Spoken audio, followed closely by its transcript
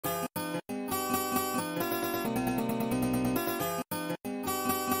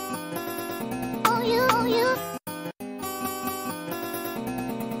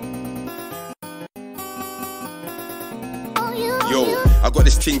got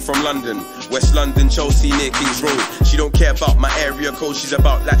this ting from London, West London, Chelsea near King's Road. She don't care about my area code, she's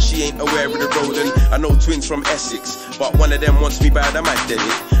about like she ain't aware of the road. And I know twins from Essex, but one of them wants me bad, I might dead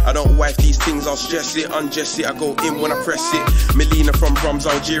it. I don't wife these things, I'll stress it, undress it, I go in when I press it. Melina from Brum's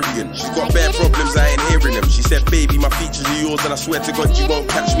Algerian, she's got bare problems, I ain't hearing them. She said, baby, my features are yours, and I swear to God you won't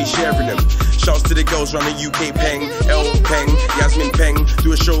catch me sharing them. Shouts to the girls running UK peng, Elle peng, Yasmin peng.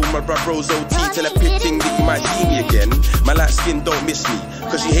 Do a show with my bros OT, tell her pitting that you might see me again. My light skin don't miss me,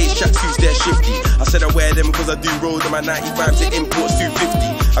 cause she hates tracksuits, they're shifty. I said I wear them cause I do road, and my 95s at imports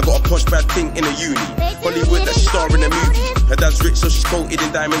 250. I got a posh bad thing in a uni, Hollywood that she star in a movie. Her dad's rich so she's coated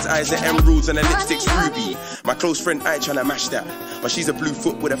in diamonds, eyes are emeralds and her lipstick's ruby. My close friend I ain't tryna mash that, but she's a blue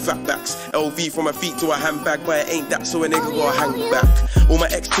foot with her fat backs. LV from her feet to her handbag, but it ain't that, so a nigga gotta hang back. All my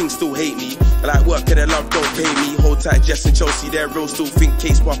ex-tings still hate me, I like work and their love don't pay me. Hold tight Jess and Chelsea, they're real, still think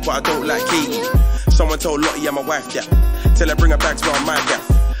case puff, but I don't like Katie. Someone told Lottie I'm a wife gap, tell her bring her bags round my gaff.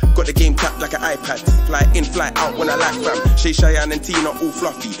 Got the game tapped like an iPad, fly in, fly out when I like fam. Shay, Cheyenne and Tina all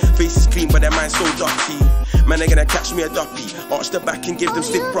fluffy, face is clean but their mind's so dirty. Man, they're gonna catch me a duppy, arch the back and give them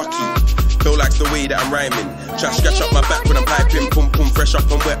stiff rocky. Phil likes the way that I'm rhyming, try scratch up my back when I'm piping. Pum pum, fresh up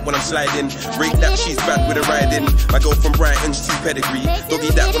and wet when I'm sliding. Rate that she's bad with a riding. My girl from Brighton's too pedigree,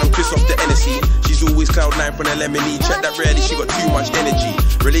 doggy that when I'm pissed off the NSE. She's always cloud nine from the lemony, check that rarely, she got too much energy.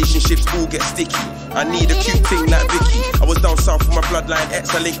 Relationships all get sticky, I need a cute thing like Vicky. I was down south with my bloodline ex,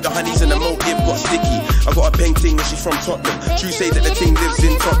 I linked the honeys and the motive got sticky. I got a peng ting and she's from Tottenham, true say that the ting lives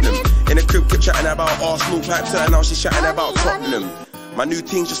in Tottenham. In a crib kept chatting about Arsenal pipes, and now she's chatting about Tottenham. My new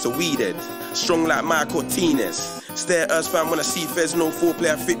ting's just a weed head, strong like Michael Martinez. Stare at us fam when I see feds, no foreplay,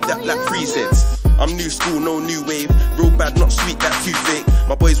 I fit that like freeze heads. I'm new school, no new wave, real bad, not sweet, that too fake.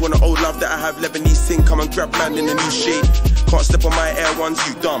 My boys want the old love that I have, Lebanese ting, come and grab man in a new shape. Can't step on my air ones,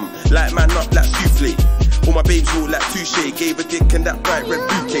 you dumb, like man up like souffle. All my babes all like touche, gave a dick and that bright red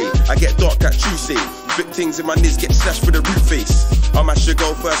bouquet. I get dark like Tracey, flip things in my knees, get slashed with a root face. I might should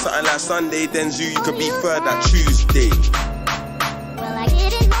go first, something like Sunday, then zoo, you could be third like Tuesday.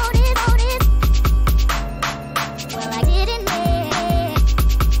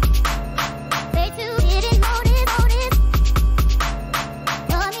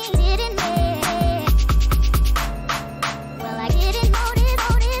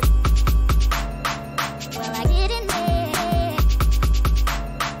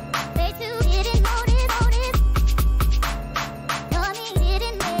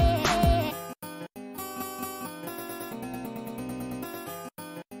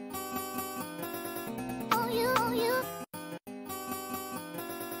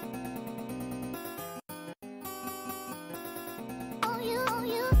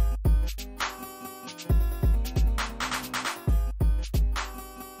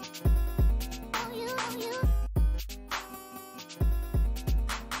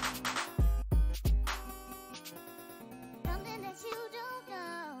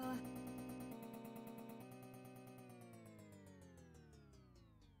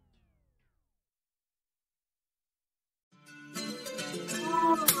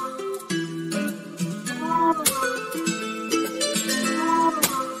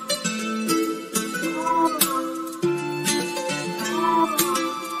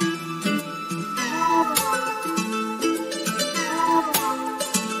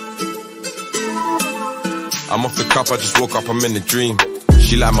 I'm off the cup, I just woke up, I'm in a dream.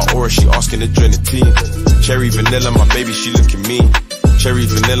 She like my aura, she asking to join the team. Cherry vanilla, my baby, she looking mean. Cherry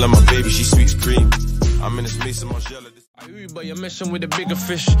vanilla, my baby, she sweet cream. I'm in this Mason Margiela. But you're messing with a bigger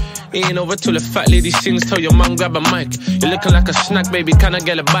fish. It ain't over till the fat lady sings. Tell your mum grab a mic. You're looking like a snack, baby, can I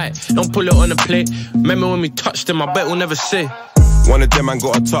get a bite? Don't pull it on the plate. Remember when we touched them, I bet we'll never say. One of them man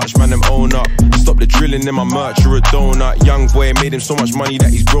got a touch, man, them own up. Stop the drilling in my merch, you're a donut. Young boy made him so much money that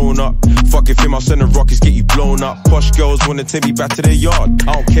he's grown up. Fuck if him, I'll send the rockets, get you blown up. Posh girls wanna take me back to their yard.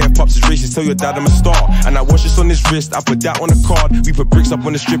 I don't care if pops is racist, tell your dad I'm a star. And I watch this on his wrist, I put that on the card. We put bricks up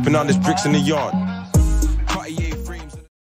on the strip and now there's bricks in the yard.